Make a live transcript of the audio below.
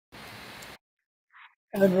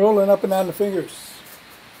And then rolling up and down the fingers.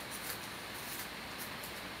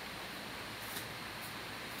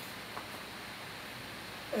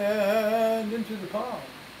 And into the palm.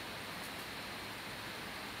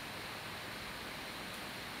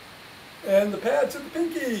 And the pads of the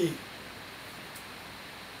pinky.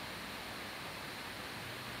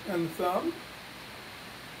 And the thumb.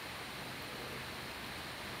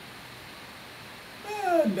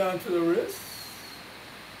 And down to the wrists.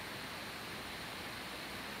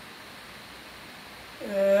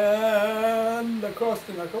 And across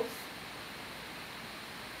the knuckles.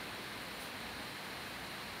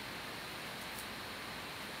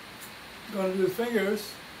 Going to do the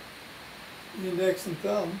fingers, the index and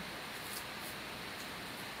thumb.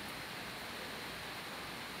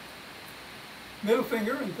 Middle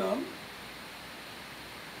finger and thumb.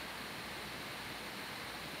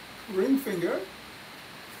 Ring finger.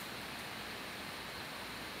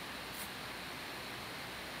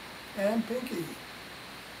 And pinky.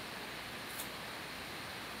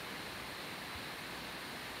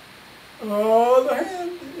 Oh, the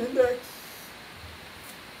hand, index.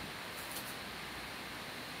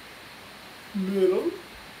 Middle.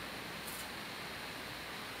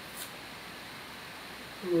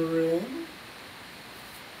 Ring.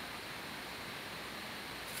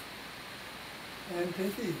 And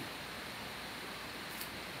pinky.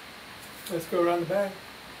 Let's go around the back.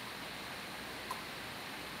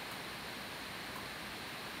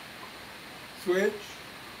 Switch.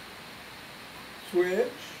 Switch.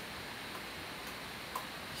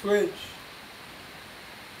 Switch.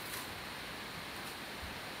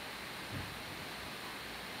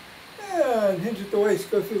 And hinge at the waist,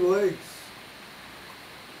 go through the legs.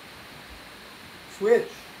 Switch.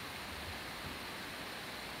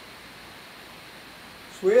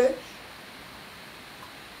 Switch.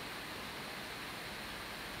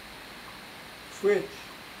 Switch.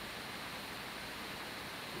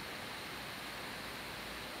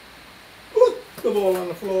 Put the ball on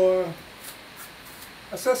the floor.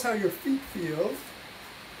 Assess how your feet feel.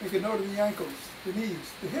 Make a note of the ankles, the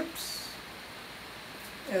knees, the hips.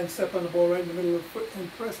 And step on the ball right in the middle of the foot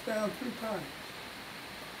and press down 3 times.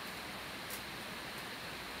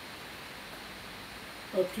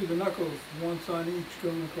 Up to the knuckles, once on each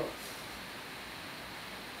going across.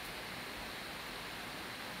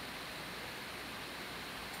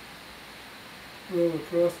 Roll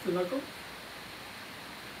across the knuckles.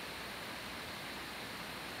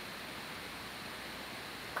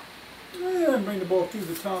 And bring the ball to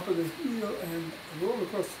the top of the heel and roll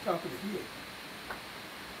across the top of the heel.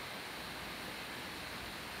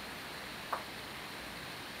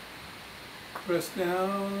 Press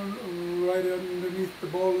down right underneath the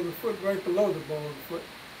ball of the foot, right below the ball of the foot.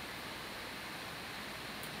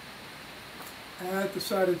 At the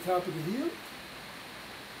side of the top of the heel.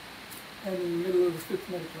 And in the middle of the 5th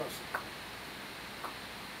metatarsal.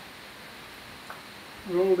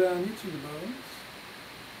 Roll down each of the bones.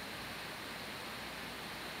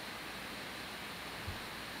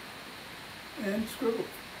 And scribble.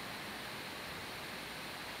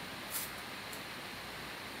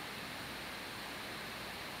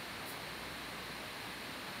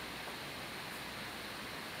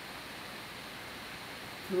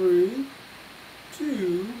 Three,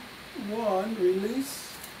 two, one,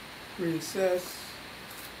 release, reassess,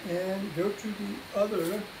 and go to the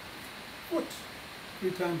other foot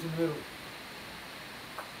 3 times in the middle.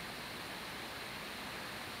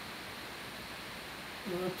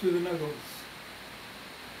 Up to the knuckles.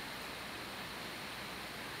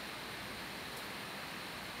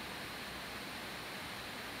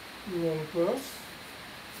 Roll across.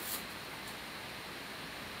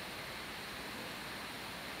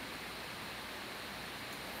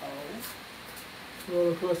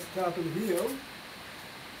 Roll across the top of the heel.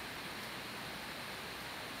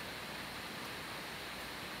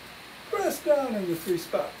 Press down in the 3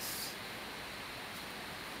 spots.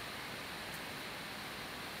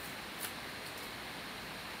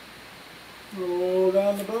 Roll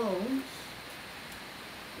down the bones.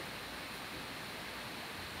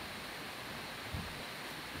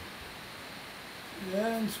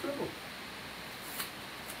 And scribble.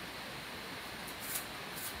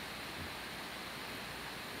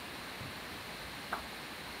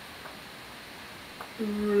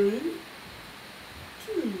 Three,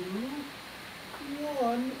 two,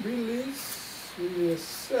 one, release,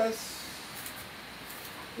 reassess,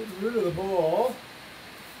 get rid of the ball,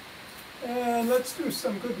 and let's do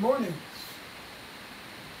some good mornings.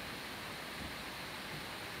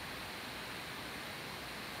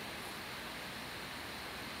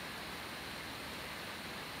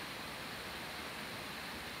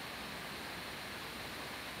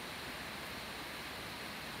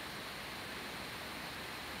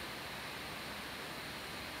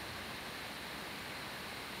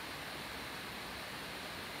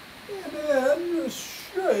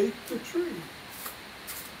 like the tree.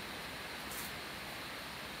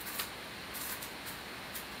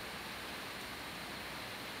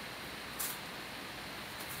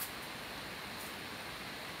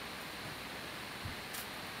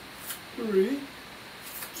 Three,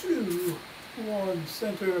 two, one,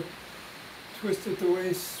 center, twist at the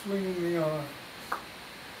waist, swinging the arm.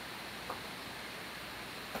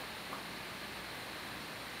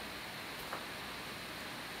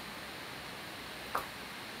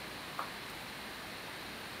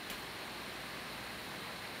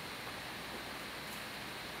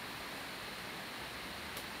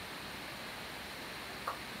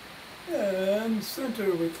 And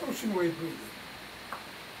center with ocean wave breathing.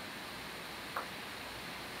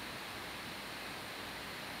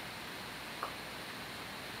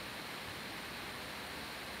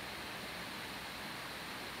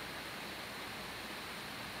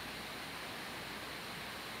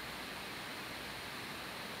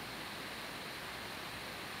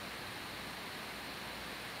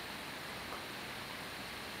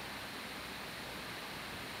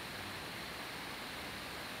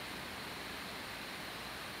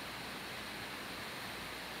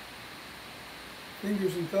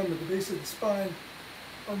 Fingers and thumb at the base of the spine.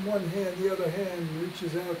 On one hand, the other hand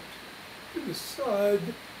reaches out to the side,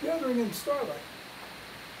 gathering in starlight.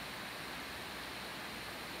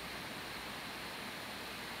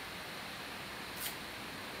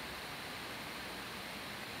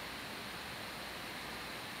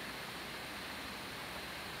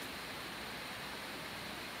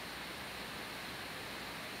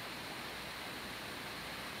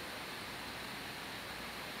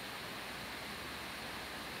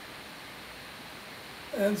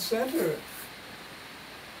 And center.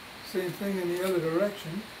 Same thing in the other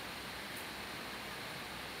direction.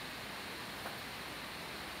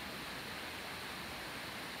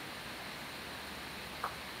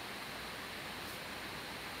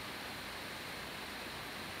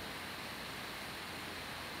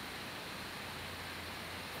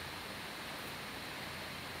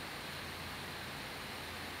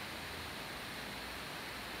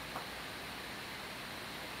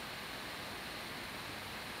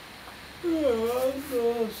 And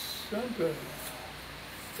the center.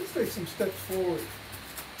 Let's take some steps forward.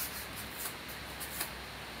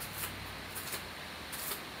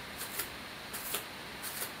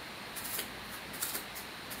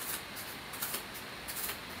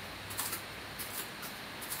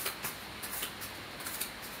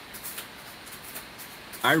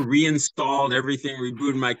 I reinstalled everything,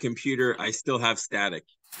 rebooted my computer. I still have static.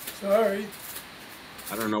 Sorry.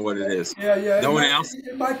 I don't know what it is. Yeah. No one else?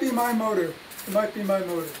 It might be my motor. It might be my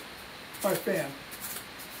motor. My fan.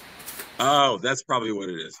 Oh, that's probably what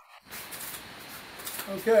it is.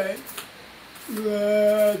 Okay.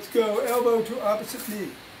 Let's go. Elbow to opposite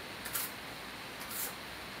knee.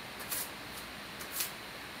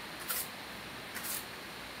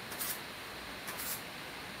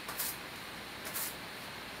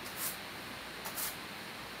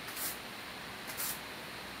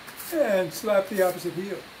 And slap the opposite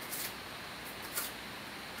heel.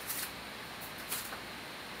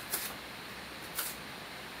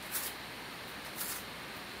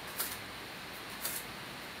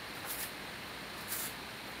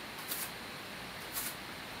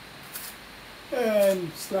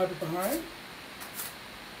 And slap it behind.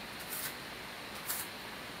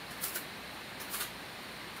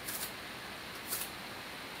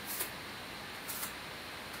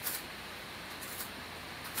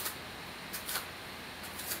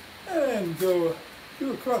 And go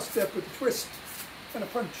do a cross step with a twist and a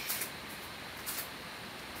punch.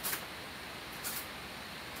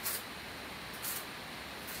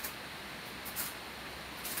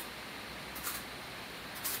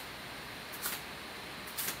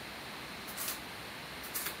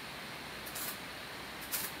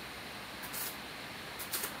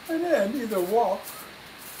 And then either walk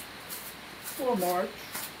or march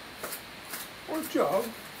or jog.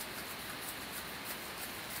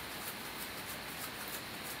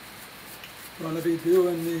 Going to be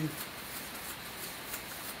doing the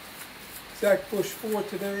Zach Bush 4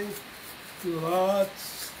 today.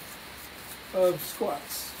 Lots of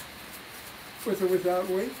squats. With or without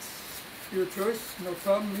weights. Your choice, no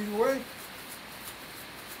problem either way.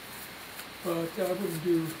 But I wouldn't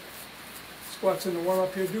do squats in the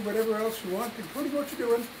warm-up here. Do whatever else you want, including what you're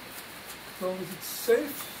doing. As long as it's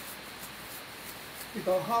safe. Keep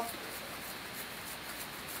a hop.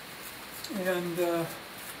 And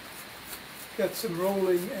got some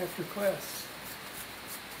rolling after class.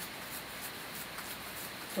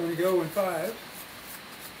 Going to go in 5,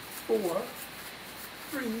 4,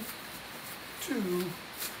 3, 2,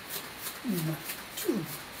 2.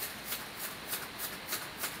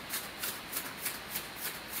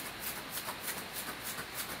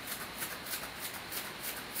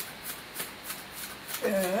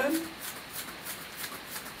 And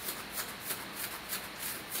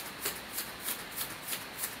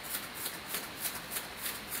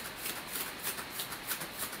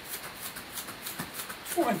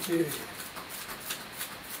 20.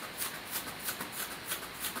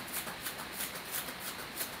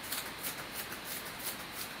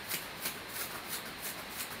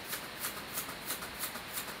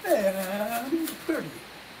 And 30.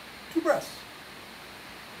 2 breaths.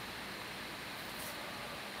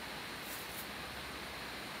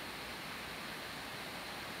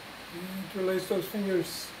 Interlace those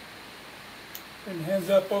fingers and hands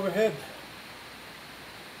up overhead.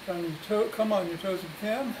 Come on your toes if you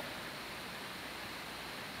can.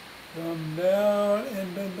 Come down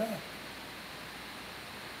and bend back.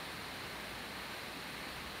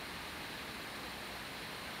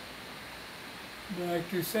 Back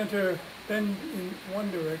to center, bend in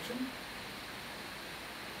one direction.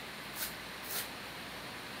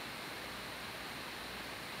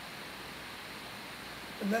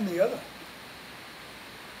 And then the other.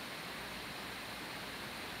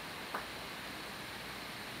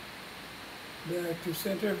 Back to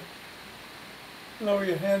center. Lower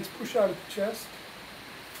your hands, push out at the chest.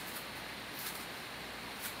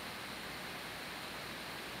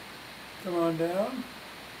 Come on down.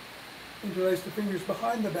 Interlace the fingers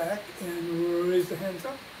behind the back and raise the hands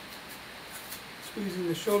up. Squeezing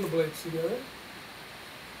the shoulder blades together.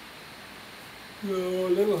 Go a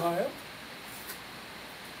little higher.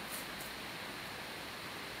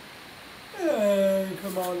 And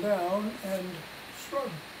come on down and shrug.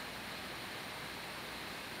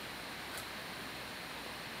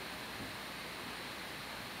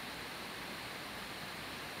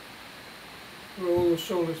 Roll the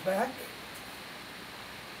shoulders back.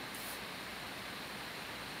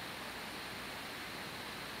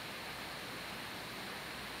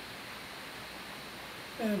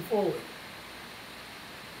 And forward.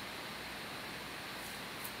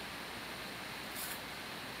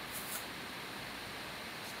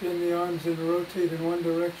 Extend the arms and rotate in one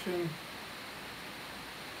direction.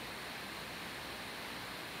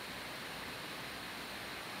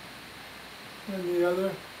 And the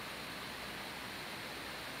other.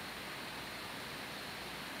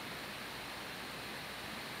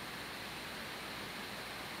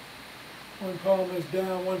 One palm is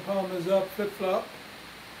down, one palm is up, flip-flop.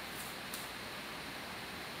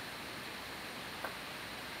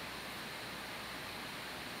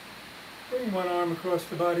 Bring one arm across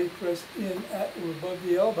the body, press in at or above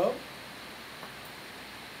the elbow.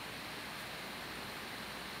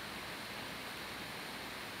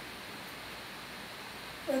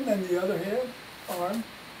 And then the other hand, arm.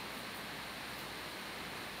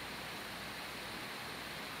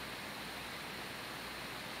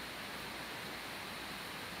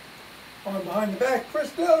 Arm behind the back,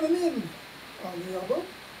 press down and in on the elbow.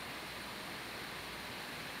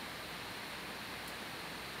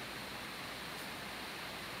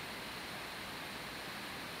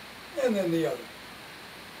 And then the other.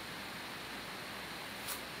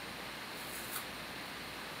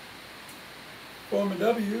 Form a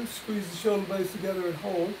W, squeeze the shoulder blades together and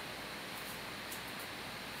hold.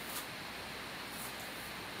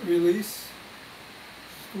 Release,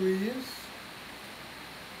 squeeze,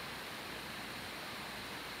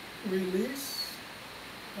 release,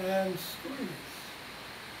 and squeeze.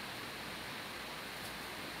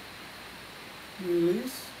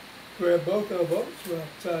 Release, grab both elbows, rock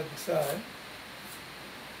side to side.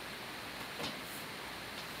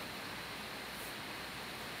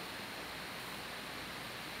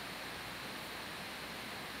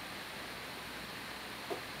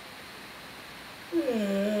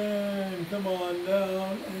 And come on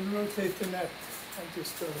down and rotate the neck. I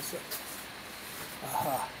just throw this up.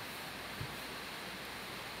 Aha.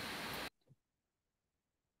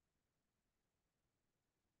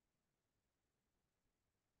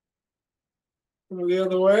 Go the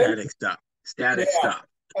other way. Static stop. Static stop.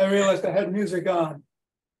 I realized I had music on,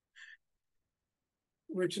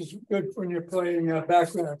 which is good when you're playing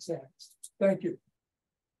background sounds. Thank you.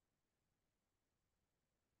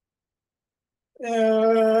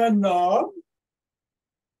 And knob.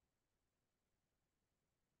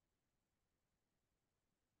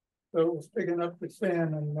 So it was picking up the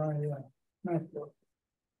fan on my MacBook.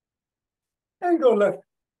 And go left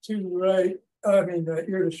to right,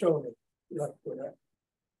 ear to shoulder, left to right.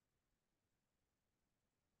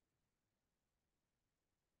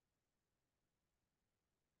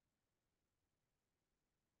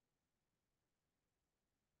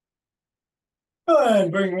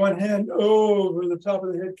 And bring one hand over the top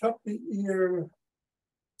of the head, cup the ear.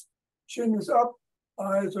 Chin is up,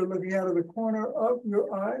 eyes are looking out of the corner of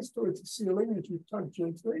your eyes towards the ceiling as you tug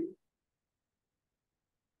gently.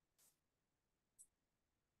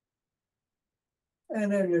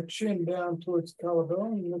 And then your chin down towards the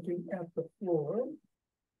collarbone, looking at the floor.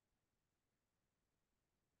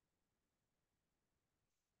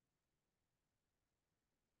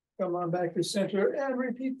 Come on back to center and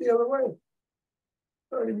repeat the other way.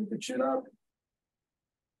 Starting with the chin up,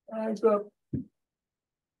 eyes up.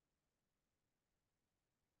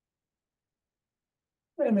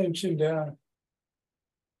 And then chin down.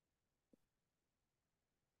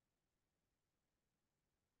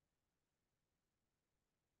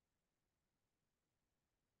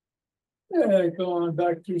 And go on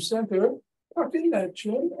back to center, tuck in that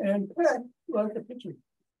chin and pat like a pitcher.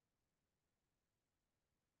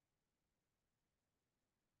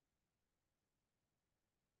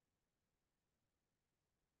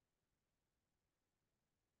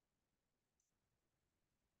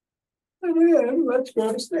 And then let's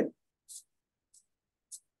grab a stick.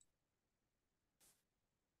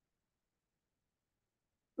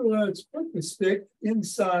 Let's put the stick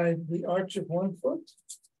inside the arch of one foot.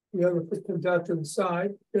 The other foot comes out to the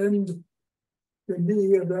side. Bend the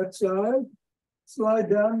knee of that side. Slide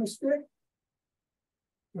down the stick.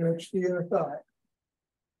 Stretch the inner thigh.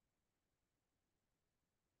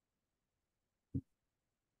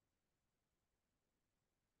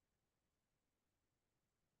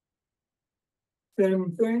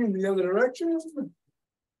 Same thing in the other direction.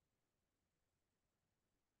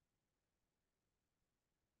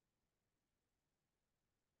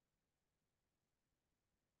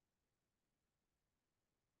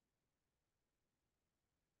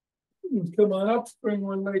 Come on up, bring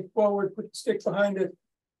one leg forward, put the stick behind it.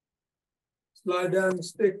 Slide down the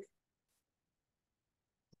stick.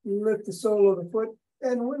 Lift the sole of the foot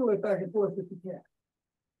and wiggle it back and forth if you can.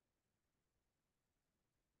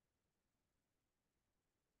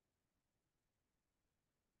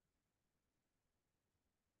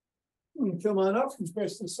 And come on up and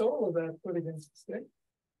press the sole of that foot against the stick.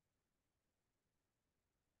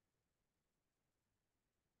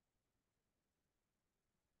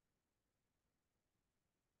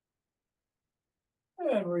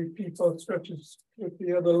 And repeat both stretches with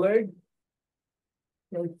the other leg.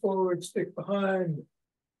 Leg forward, stick behind.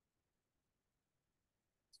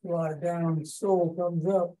 Slide down, the sole comes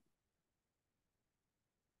up.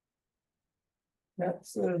 That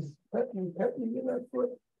says, pet me in that foot.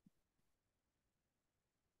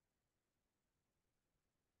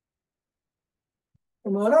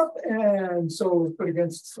 Come on up and sole put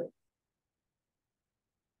against the stick.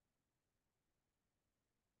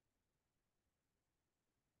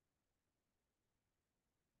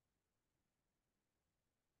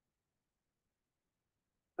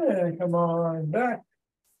 And come on back.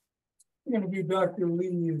 We're going to do Dr.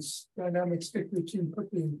 Lee's dynamic stick routine. Put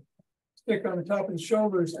the stick on the top of the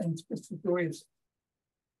shoulders and twist the waist.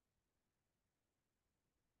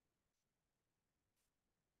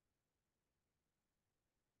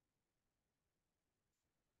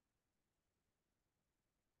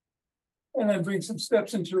 And then bring some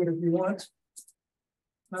steps into it if you want.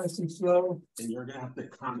 Nice and slow. And you're gonna have to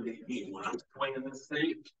accommodate me when I'm swinging this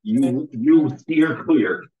thing. You steer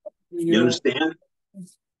clear. You understand?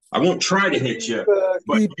 I won't try to hit you,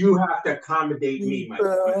 but you have to accommodate me, my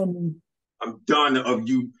friend. I'm done of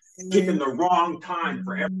you picking the wrong time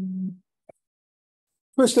for everything.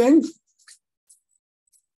 Twisting.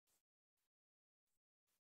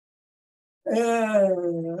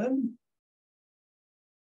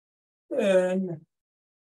 And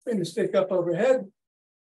bring the stick up overhead,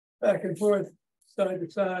 back and forth, side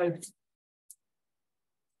to side.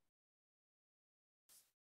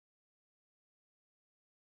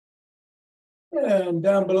 And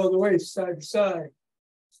down below the waist, side to side.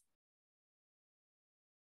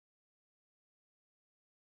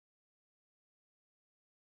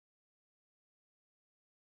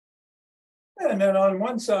 And then on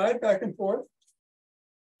one side, back and forth.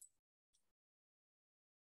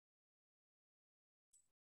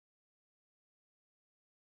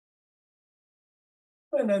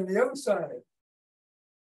 And then the other side.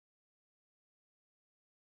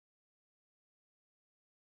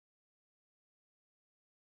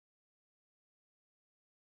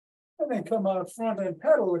 And then come out front and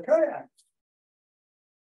pedal the kayak.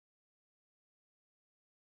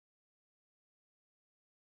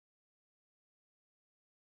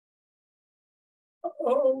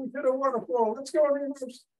 Oh, we did a waterfall. Let's go in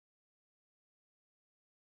reverse.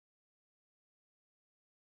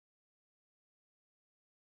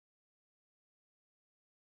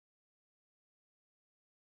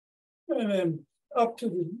 And then up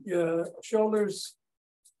to the shoulders,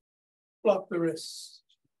 flop the wrists.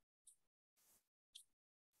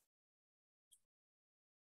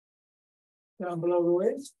 Down below the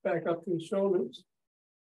waist, back up to the shoulders.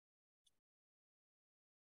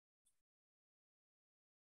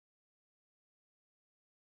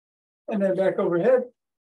 And then back overhead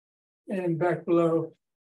and back below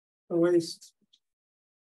the waist.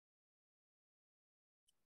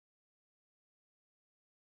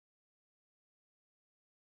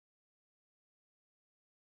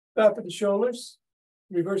 Top of the shoulders,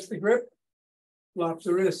 reverse the grip, flop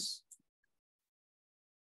the wrists.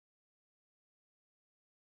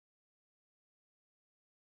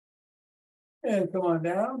 And come on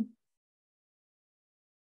down.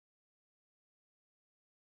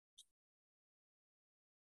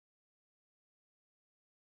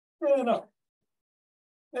 And up.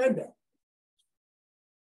 And down.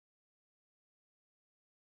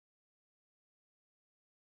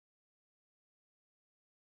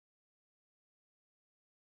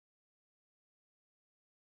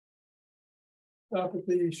 Top of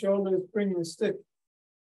the shoulders, bring the stick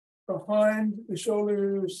behind the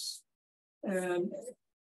shoulders and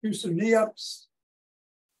do some knee ups,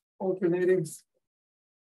 alternating. So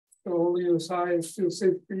only as high as feels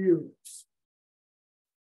safe for you.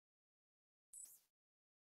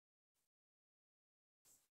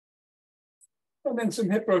 And then some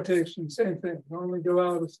hip rotation, same thing. Only go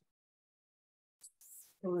out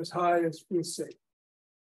as high as feels safe.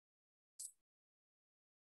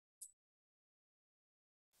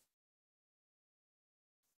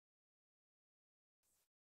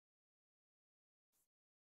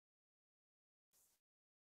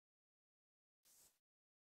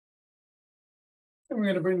 And we're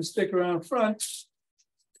going to bring the stick around front.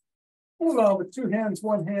 Hold on with two hands,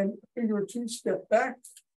 one hand, finger or two, step back.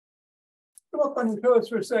 Come up on your toes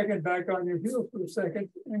for a second, back on your heels for a second,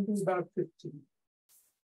 and do about 15.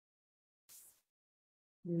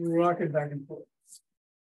 Rock it back and forth.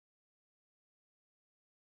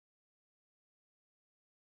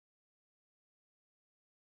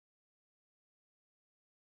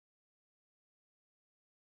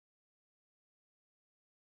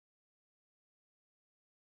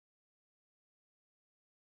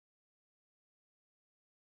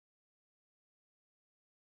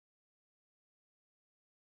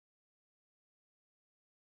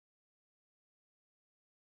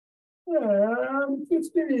 And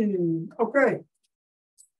 15. Okay.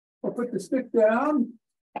 We'll put the stick down.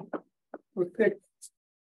 We'll pick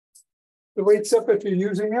the weights up if you're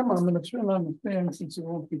using them. I'm going to turn on the fan since it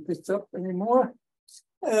won't be picked up anymore.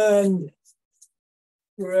 And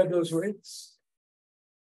grab those weights.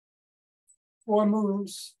 4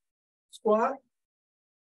 moves. Squat.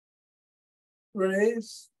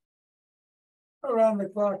 Raise. Around the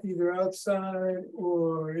clock, either outside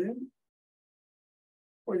or in.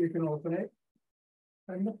 Or you can alternate.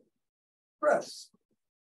 And press.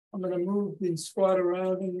 I'm going to move the squat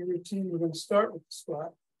around in your routine. We're going to start with the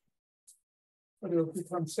squat, but it'll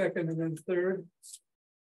become second and then third.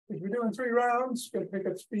 If we're doing 3 rounds, we're going to pick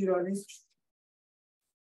up speed on each.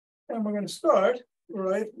 And we're going to start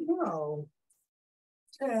right now.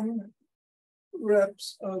 10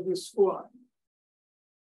 reps of the squat.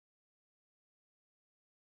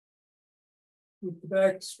 Keep the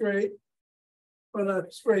back straight. Well,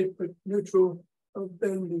 not straight, but neutral of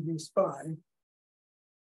bending the spine.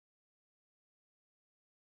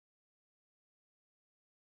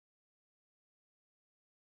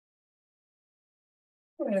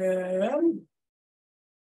 And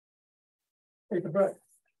take a breath.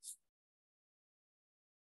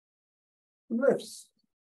 Lifts.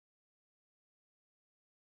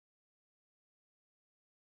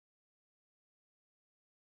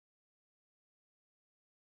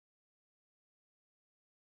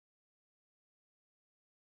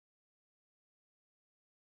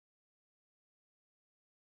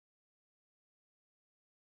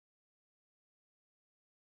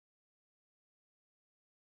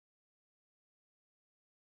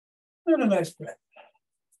 And a nice breath.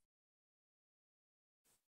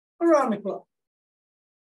 Around the clock.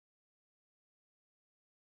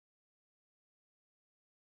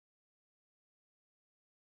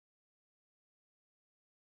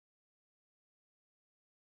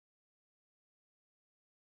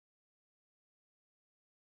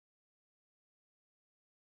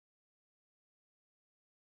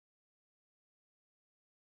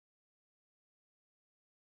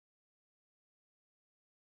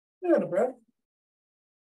 And a breath.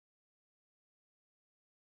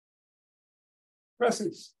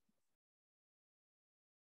 Presses.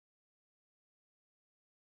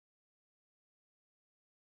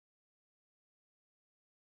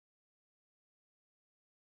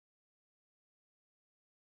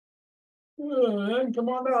 And come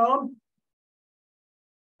on down.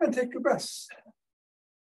 And take your breaths.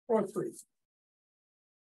 Or 3.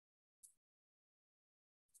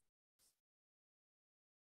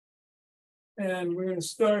 And we're going to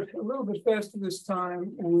start a little bit faster this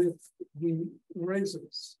time with the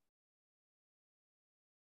raises.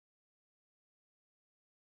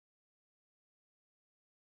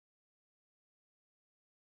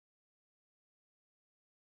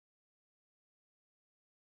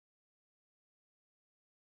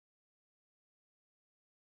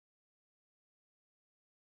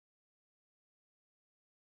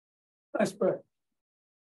 Nice breath.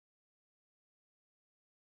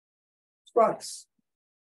 Squats.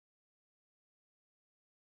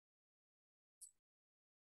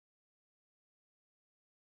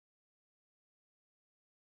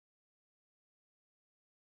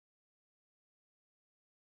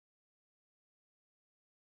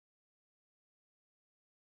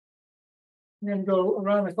 I'm going to go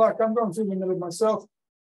around the clock. I'm going through the middle myself.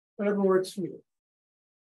 Whatever works for you.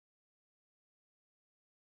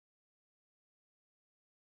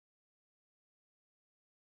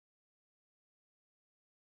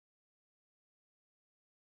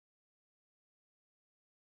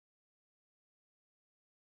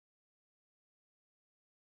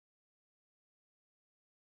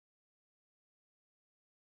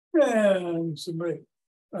 And some break.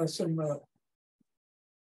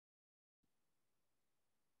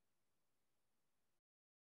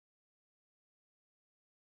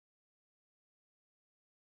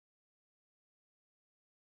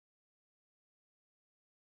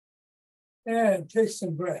 And take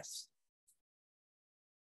some breaths.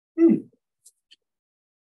 Good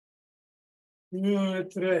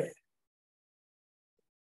today.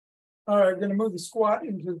 All right, we're going to move the squat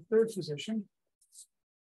into the third position.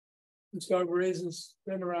 And start raises,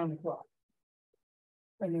 then around the clock.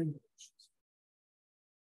 And then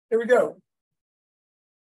here we go.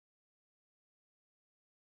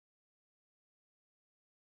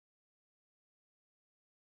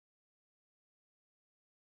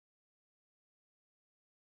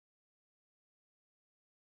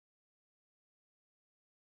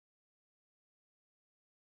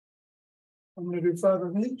 I'm going to do 5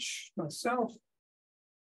 of each myself.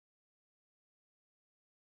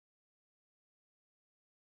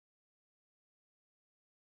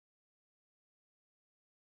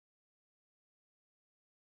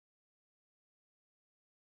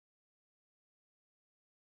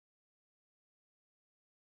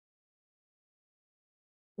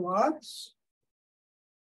 Squats.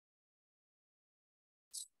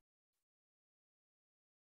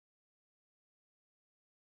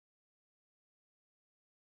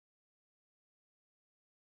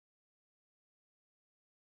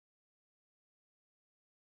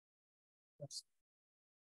 Yes.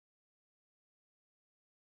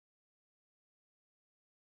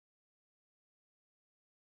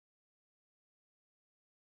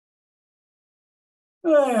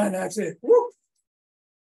 And that's it. Woo.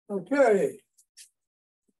 Okay.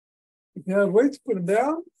 If you have weights, put them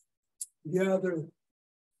down. Gather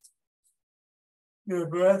your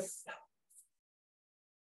breath.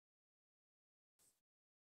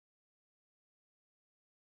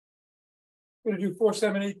 Going to do 4,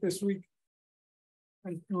 7, 8 this week.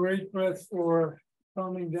 A great breath for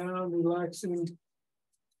calming down, relaxing.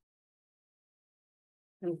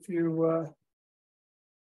 If you are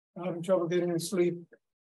having trouble getting to sleep,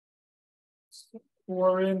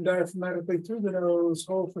 4 in diaphragmatically through the nose,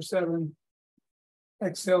 hold for 7,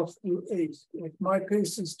 exhale through 8. If my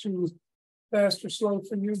pace is too fast or slow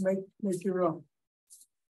for you, make your own.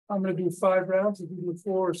 I'm going to do 5 rounds. If you do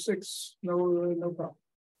 4 or 6, no problem.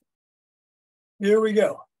 Here we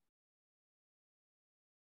go.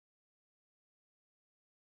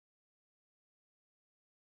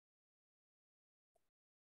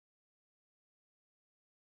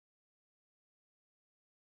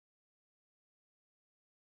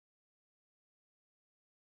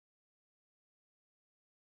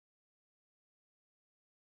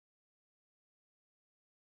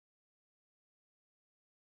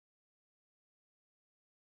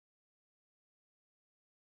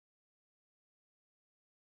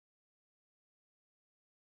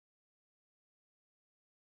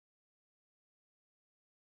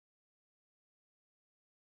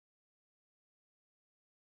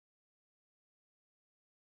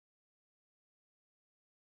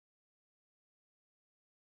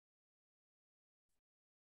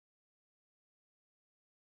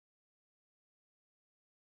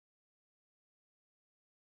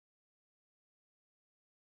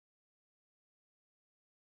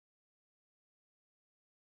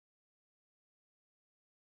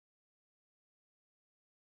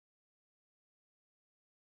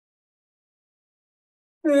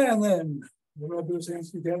 And then rub those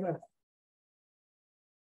hands together.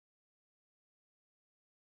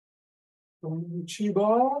 Going to the chi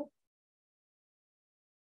ball.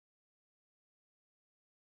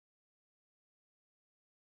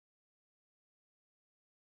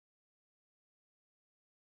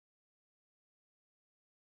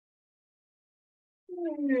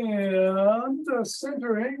 And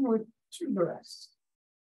centering with 2 breaths.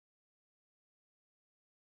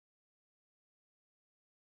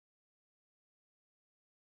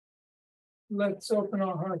 Let's open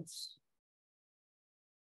our hearts.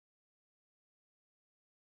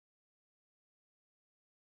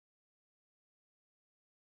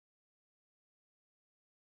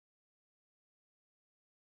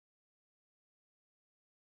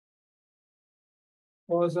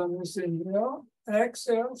 Pause on this inhale,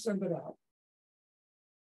 exhale, send it out.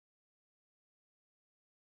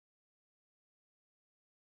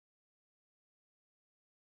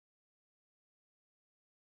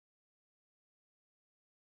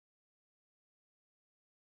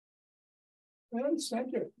 And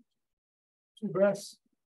center. 2 breaths.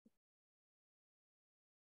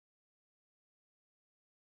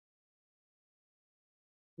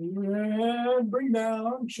 And bring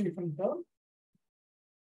down, chief and thumb.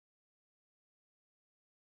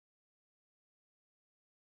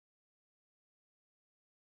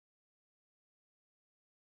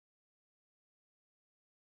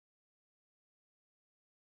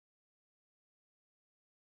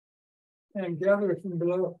 And gather it from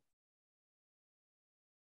below.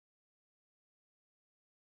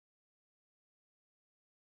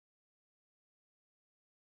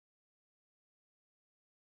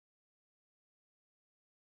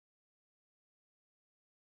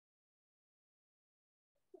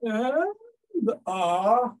 And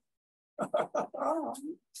ah.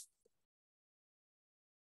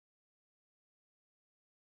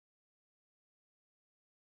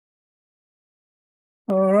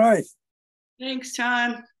 All right. Thanks,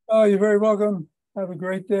 Tom. Oh, you're very welcome. Have a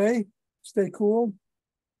great day. Stay cool.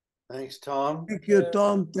 Thanks, Tom. Thank you,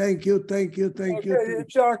 Tom. Thank you, thank you, thank you. Okay,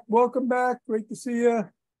 Chuck, welcome back. Great to see you.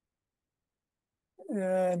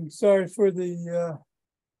 And sorry for the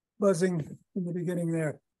buzzing in the beginning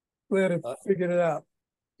there. Glad I figured it out.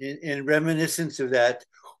 In reminiscence of that,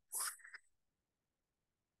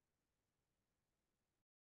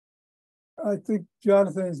 I think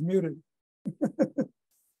Jonathan is muted.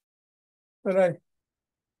 But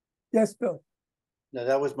yes, Bill. no,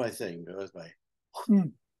 that was my thing. That was my.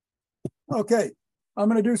 Okay, I'm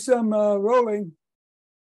going to do some rolling.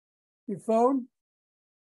 Your phone.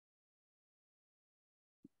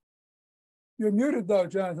 You're muted though,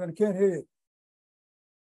 Jonathan. I can't hear you.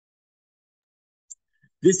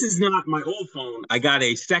 This is not my old phone. I got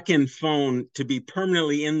a second phone to be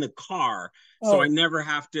permanently in the car. So I never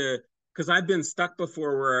have to, because I've been stuck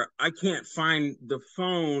before where I can't find the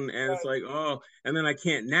phone and it's like, oh, and then I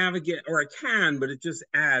can't navigate, or I can, but it just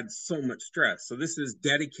adds so much stress. So this is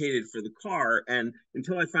dedicated for the car. And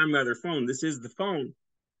until I find my other phone, this is the phone,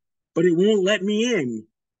 but it won't let me in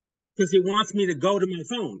because it wants me to go to my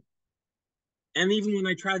phone. And even when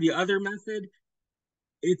I try the other method,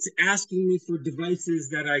 it's asking me for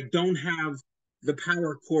devices that I don't have the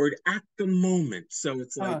power cord at the moment. So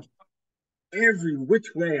it's like every which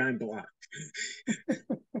way I'm blocked.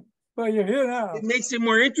 Well, you're here now. It makes it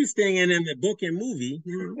more interesting. And in the book and movie,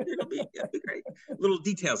 it'll be great. Little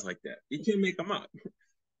details like that. You can't make them up.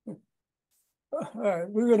 All right,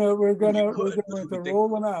 we're gonna roll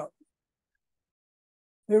them out.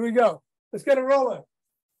 Here we go. Let's get a roller.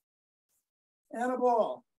 And a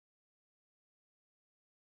ball.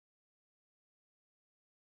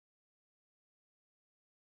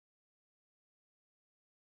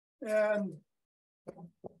 And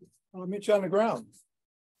I'll meet you on the ground.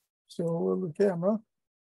 So the camera.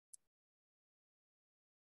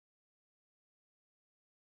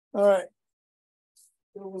 All right.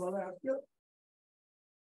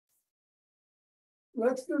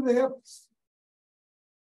 Let's do the hips.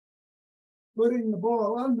 Putting the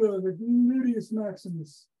ball under the gluteus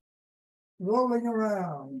maximus. Rolling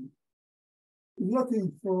around.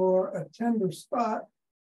 Looking for a tender spot.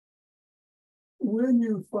 When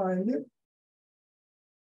you find it,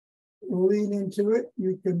 lean into it.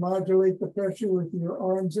 You can modulate the pressure with your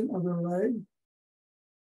arms and other leg.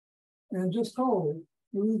 And just hold,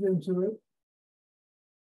 breathe into it,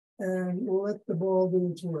 and let the ball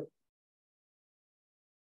do its work.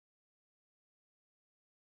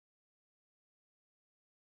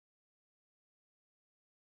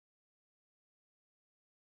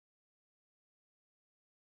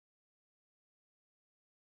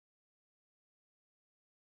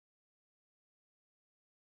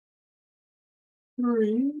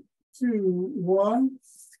 3, 2, 1.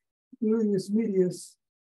 Gluteus medius,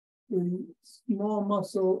 the small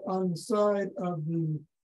muscle on the side of the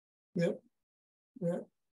hip.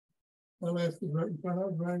 LS is right in front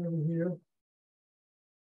of, right over here.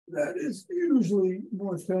 That is usually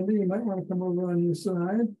more tender. You might want to come over on your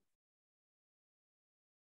side.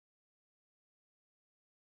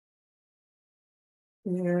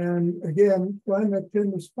 And again, find that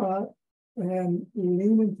tender spot and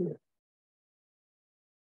lean into it.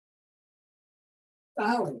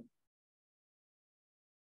 Ow.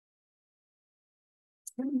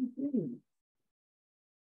 What are you doing?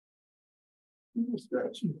 You're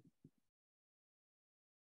stretching.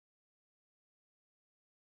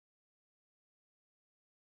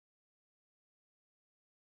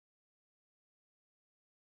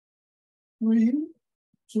 Three,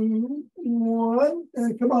 2, 1,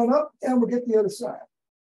 and come on up, and we'll get the other side.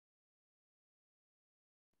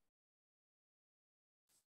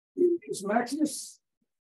 It's Maximus.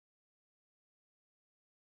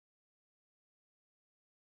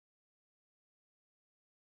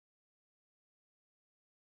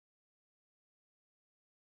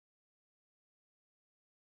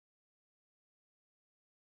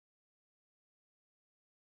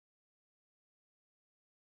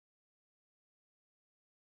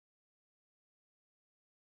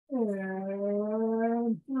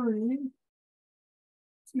 And 3,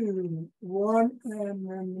 2, 1, and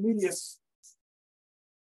then the medius.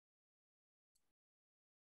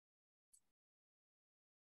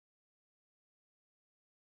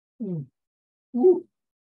 Ooh.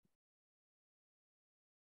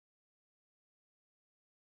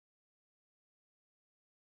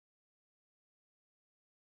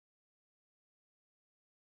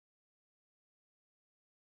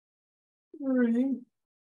 Three,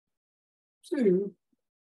 2,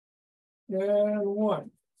 and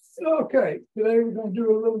 1. Okay, today we're going to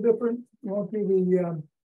do a little different. We won't do the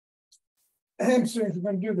hamstrings,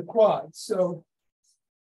 we're going to do the quads. So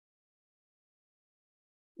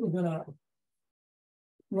we're going to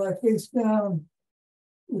lie face down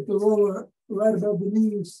with the roller right above the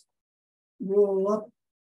knees, roll up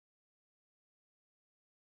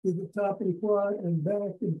to the top of the quad and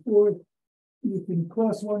back and forth. You can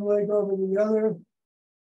cross one leg over the other.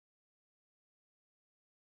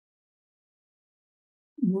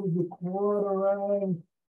 Move the quad around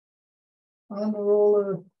on the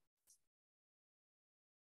roller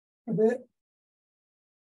a bit.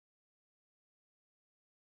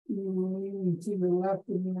 Lean to the left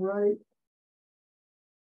and the right.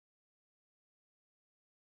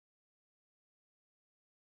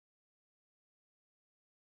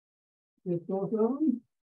 Get both of them.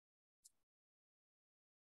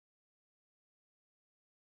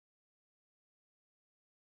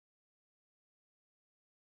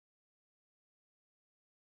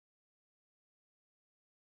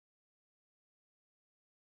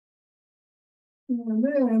 And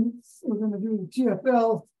then we're going to do the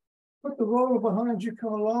TFL. Put the roller behind you,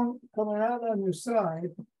 coming out on your side.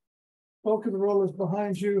 Bulk of the rollers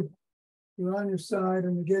behind you. You're on your side,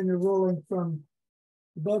 and again, you're rolling from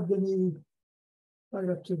above the knee right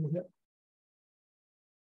up to the hip.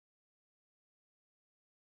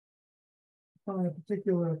 Find a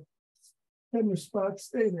particular tender spot,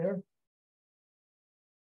 stay there.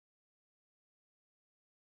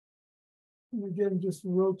 And again, just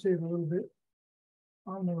rotate a little bit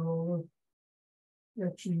on the roller,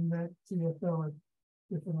 catching that TFL at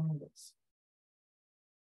different angles.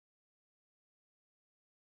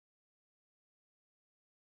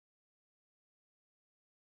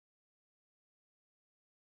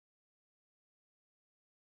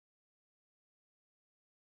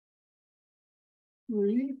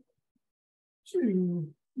 Three, 2,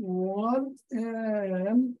 1,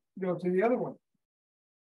 and go to the other one.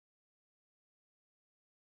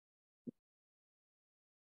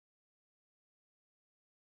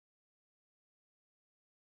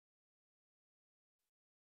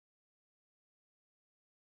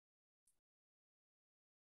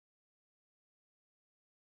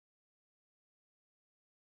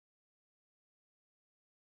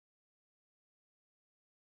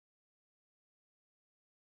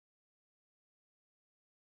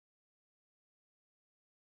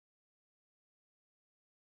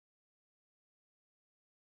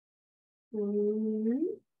 Three,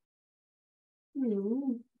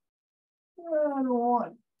 2, and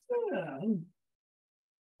 1. And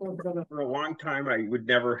for a long time, I would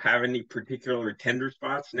never have any particular tender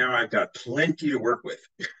spots. Now I've got plenty to work with.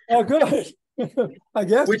 oh, good. I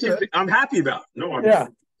guess. Which is, I'm happy about. No, I'm yeah.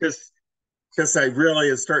 Because I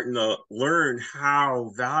really am starting to learn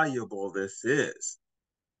how valuable this is.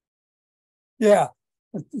 Yeah,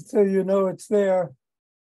 so you know it's there.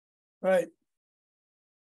 Right.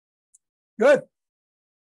 Good.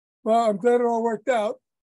 Well, I'm glad it all worked out.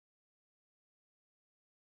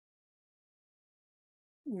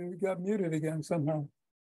 We got muted again somehow.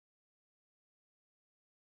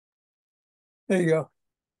 There you go.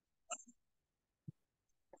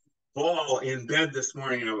 Ball in bed this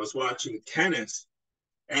morning. I was watching tennis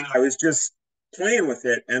and I was just playing with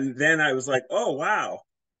it. And then I was like, oh, wow.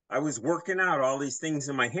 I was working out all these things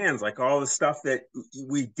in my hands, like all the stuff that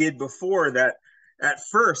we did before that at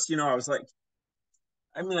first, you know, I was like,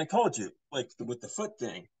 I mean, I told you, like with the foot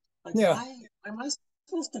thing, like, Yeah. am I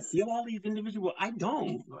supposed to feel all these individual? I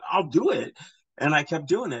don't. I'll do it. And I kept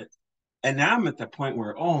doing it. And now I'm at the point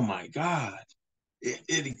where, oh my God,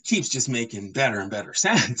 it keeps just making better and better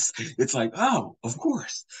sense. It's like, oh, of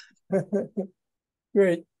course.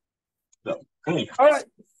 Great. So, hey, All right.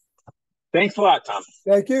 thanks a lot, Tom.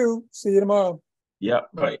 Thank you. See you tomorrow. Yeah,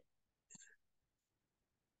 bye.